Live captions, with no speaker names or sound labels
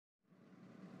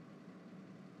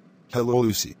Hello,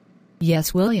 Lucy.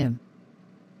 Yes, William.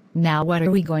 Now what are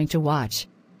we going to watch?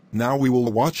 Now we will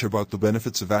watch about the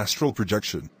benefits of astral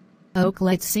projection. Oak,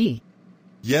 let's see.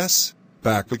 Yes,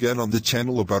 back again on the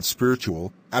channel about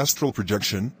spiritual, astral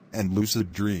projection, and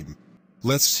lucid dream.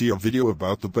 Let's see a video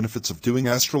about the benefits of doing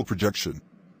astral projection.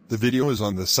 The video is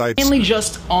on the site. Mainly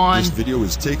just on This video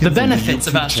is taken the from benefits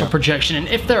the of YouTube astral channel. projection and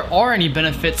if there are any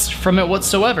benefits from it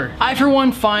whatsoever. I, for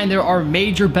one, find there are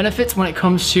major benefits when it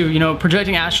comes to,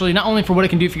 projecting astrally, not only for what it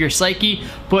can do for your psyche,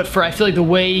 but for, I feel like, the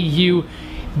way you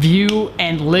view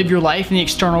and live your life in the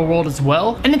external world as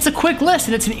well. And it's a quick list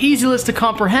and it's an easy list to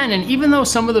comprehend, and even though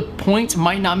some of the points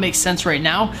might not make sense right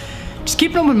now, just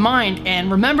keep an open mind and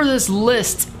remember this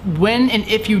list when and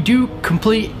if you do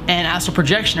complete an astral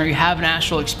projection or you have an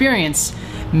astral experience.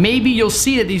 Maybe you'll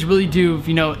see that these really do,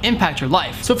 impact your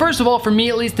life. So first of all, for me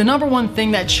at least, the number one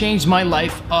thing that changed my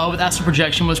life with astral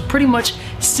projection was pretty much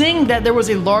seeing that there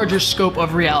was a larger scope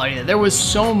of reality, that there was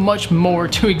so much more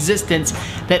to existence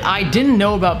that I didn't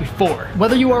know about before.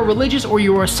 Whether you are religious or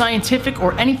you are scientific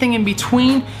or anything in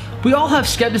between, we all have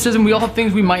skepticism, we all have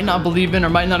things we might not believe in or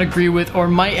might not agree with, or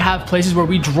might have places where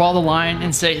we draw the line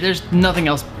and say there's nothing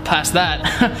else past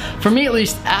that. For me at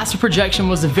least, astral projection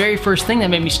was the very first thing that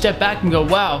made me step back and go,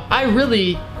 wow, I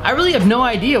really have no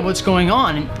idea what's going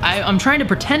on. And I'm trying to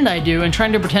pretend I do and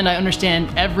trying to pretend I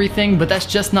understand everything, but that's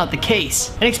just not the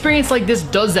case. An experience like this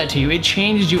does that to you. It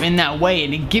changes you in that way,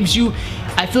 and it gives you,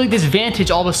 I feel like, this vantage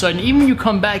all of a sudden. Even when you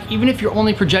come back, even if you're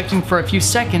only projecting for a few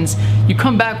seconds, you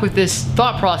come back with this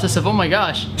thought process of, oh my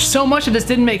gosh, so much of this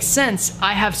didn't make sense.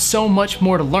 I have so much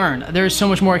more to learn. There is so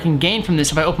much more I can gain from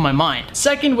this if I open my mind.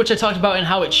 Second, which I talked about and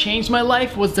how it changed my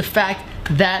life, was the fact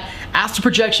that astral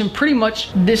projection pretty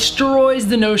much destroys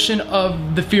the notion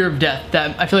of the fear of death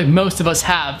that I feel like most of us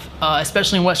have,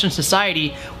 especially in Western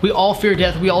society. We all fear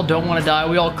death, we all don't want to die,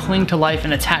 we all cling to life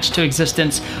and attach to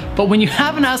existence. But when you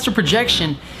have an astral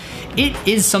projection, it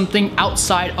is something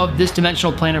outside of this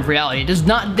dimensional plane of reality. It does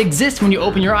not exist when you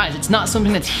open your eyes. It's not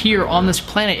something that's here on this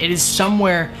planet. It is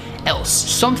somewhere else,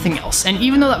 something else. And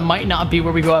even though that might not be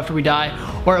where we go after we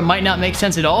die, or it might not make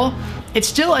sense at all, it's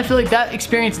still, I feel like that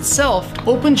experience itself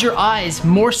opens your eyes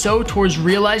more so towards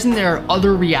realizing there are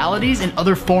other realities and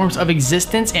other forms of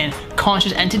existence and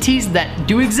conscious entities that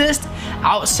do exist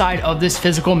outside of this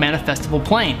physical manifestable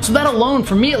plane. So that alone,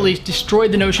 for me at least,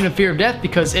 destroyed the notion of fear of death,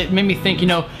 because it made me think,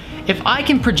 if I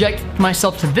can project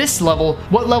myself to this level,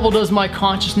 what level does my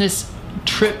consciousness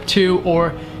trip to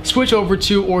or switch over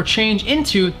to or change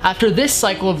into after this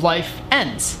cycle of life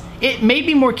ends? It made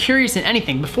me more curious than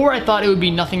anything. Before, I thought it would be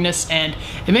nothingness, and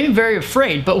it made me very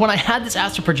afraid. But when I had this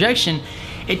astral projection,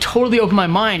 it totally opened my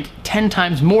mind 10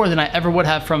 times more than I ever would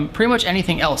have from pretty much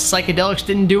anything else. Psychedelics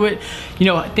didn't do it,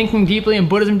 thinking deeply in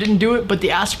Buddhism didn't do it, but the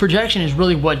astral projection is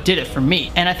really what did it for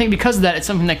me. And I think because of that, it's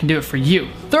something that can do it for you.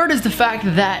 Third is the fact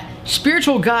that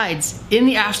spiritual guides in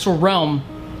the astral realm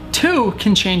too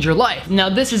can change your life. Now,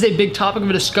 this is a big topic of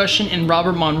a discussion in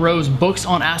Robert Monroe's books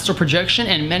on astral projection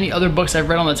and many other books I've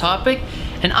read on the topic.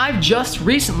 And I've just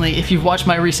recently, if you've watched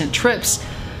my recent trips,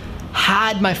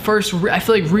 had my first, I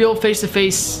feel like, real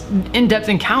face-to-face, in-depth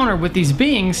encounter with these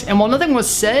beings. And while nothing was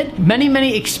said,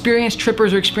 many experienced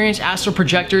trippers or experienced astral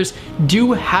projectors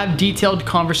do have detailed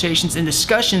conversations and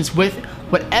discussions with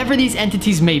whatever these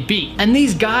entities may be. And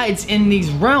these guides in these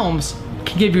realms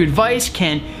can give you advice,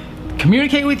 can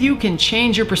communicate with you, can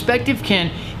change your perspective,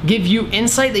 can give you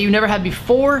insight that you never had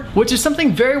before, which is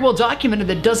something very well documented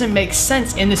that doesn't make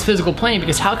sense in this physical plane,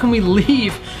 because how can we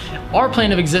leave our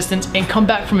plane of existence and come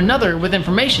back from another with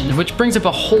information? Which brings up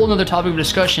a whole nother topic of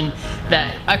discussion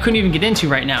that I couldn't even get into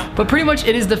right now. But pretty much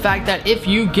it is the fact that if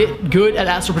you get good at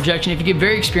astral projection, if you get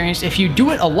very experienced, if you do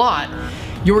it a lot,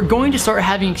 you're going to start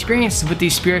having experiences with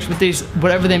these spirits, with these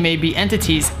whatever they may be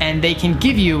entities, and they can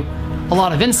give you a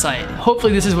lot of insight.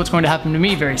 Hopefully this is what's going to happen to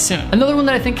me very soon. Another one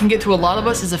that I think can get to a lot of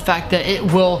us is the fact that it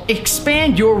will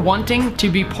expand your wanting to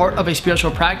be part of a spiritual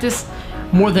practice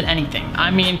more than anything. I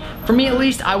mean, for me at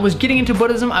least, I was getting into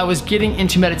Buddhism, I was getting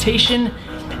into meditation,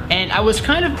 and I was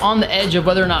kind of on the edge of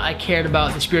whether or not I cared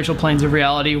about the spiritual planes of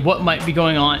reality, what might be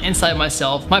going on inside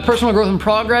myself. My personal growth and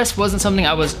progress wasn't something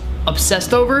I was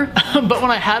obsessed over, but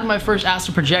when I had my first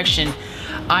astral projection,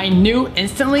 I knew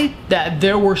instantly that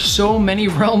there were so many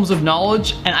realms of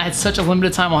knowledge and I had such a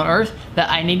limited time on earth that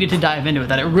I needed to dive into it,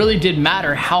 that it really did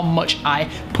matter how much I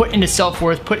put into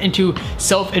self-worth, put into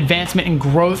self-advancement and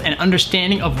growth and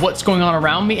understanding of what's going on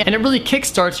around me, and it really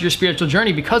kickstarts your spiritual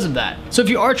journey because of that. So if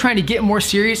you are trying to get more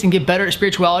serious and get better at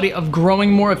spirituality, of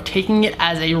growing more, of taking it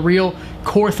as a real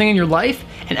core thing in your life,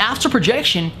 an astral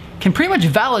projection can pretty much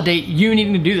validate you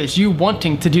needing to do this, you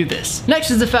wanting to do this.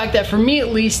 Next is the fact that for me at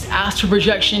least, astral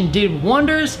projection did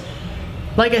wonders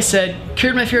like I said,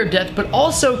 cured my fear of death, but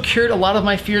also cured a lot of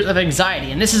my fears of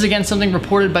anxiety. And this is again something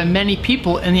reported by many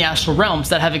people in the astral realms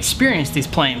that have experienced these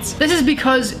planes. This is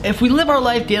because if we live our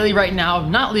life daily right now,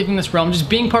 not leaving this realm, just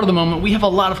being part of the moment, we have a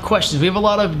lot of questions, we have a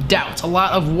lot of doubts, a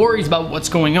lot of worries about what's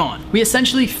going on. We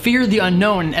essentially fear the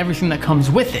unknown and everything that comes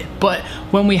with it. But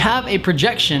when we have a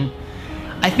projection,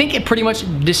 I think it pretty much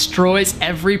destroys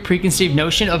every preconceived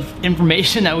notion of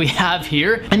information that we have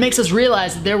here and makes us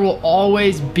realize that there will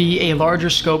always be a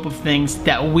larger scope of things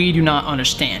that we do not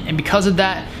understand. And because of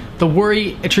that, the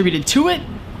worry attributed to it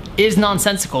is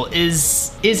nonsensical,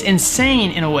 is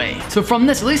insane in a way. So from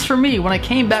this, at least for me, when I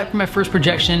came back from my first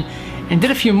projection and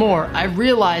did a few more, I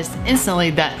realized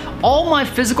instantly that all my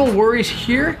physical worries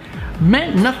here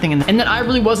meant nothing, and that I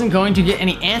really wasn't going to get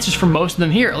any answers from most of them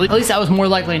here. At least I was more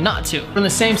likely not to. But in the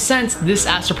same sense, this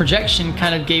astral projection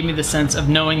kind of gave me the sense of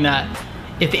knowing that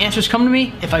if the answers come to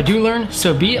me, if I do learn,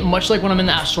 so be it. Much like when I'm in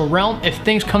the astral realm, if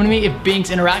things come to me, if beings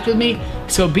interact with me,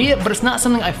 so be it. But it's not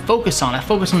something I focus on. I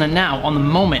focus on the now, on the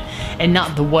moment, and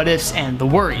not the what ifs and the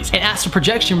worries. And astral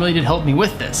projection really did help me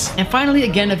with this. And finally,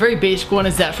 again, a very basic one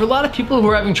is that for a lot of people who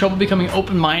are having trouble becoming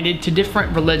open-minded to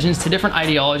different religions, to different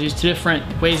ideologies, to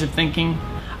different ways of thinking,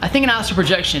 I think an astral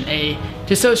projection, a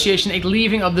dissociation, a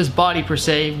leaving of this body per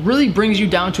se, really brings you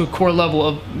down to a core level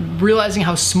of realizing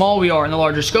how small we are in the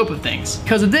larger scope of things.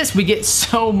 Because of this, we get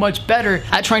so much better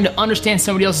at trying to understand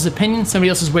somebody else's opinion, somebody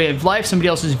else's way of life, somebody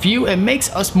else's view. It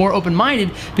makes us more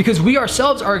open-minded because we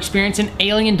ourselves are experiencing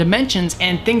alien dimensions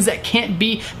and things that can't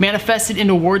be manifested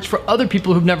into words for other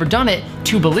people who've never done it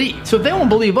to believe. So if they won't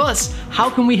believe us, how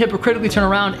can we hypocritically turn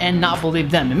around and not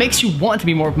believe them? It makes you want to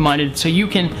be more open-minded so you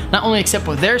can not only accept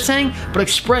what they're saying, but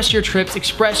express your trips,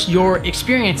 express your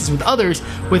experiences with others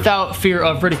without fear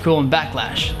of ridicule and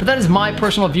backlash. But that is my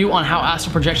personal view on how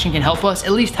astral projection can help us,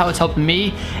 at least how it's helped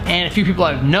me and a few people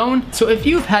I've known. So if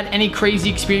you've had any crazy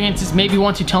experiences, maybe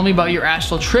want to tell me about your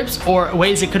astral trips or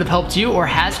ways it could have helped you or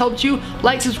has helped you,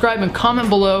 like, subscribe, and comment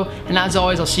below. And as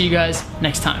always, I'll see you guys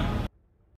next time.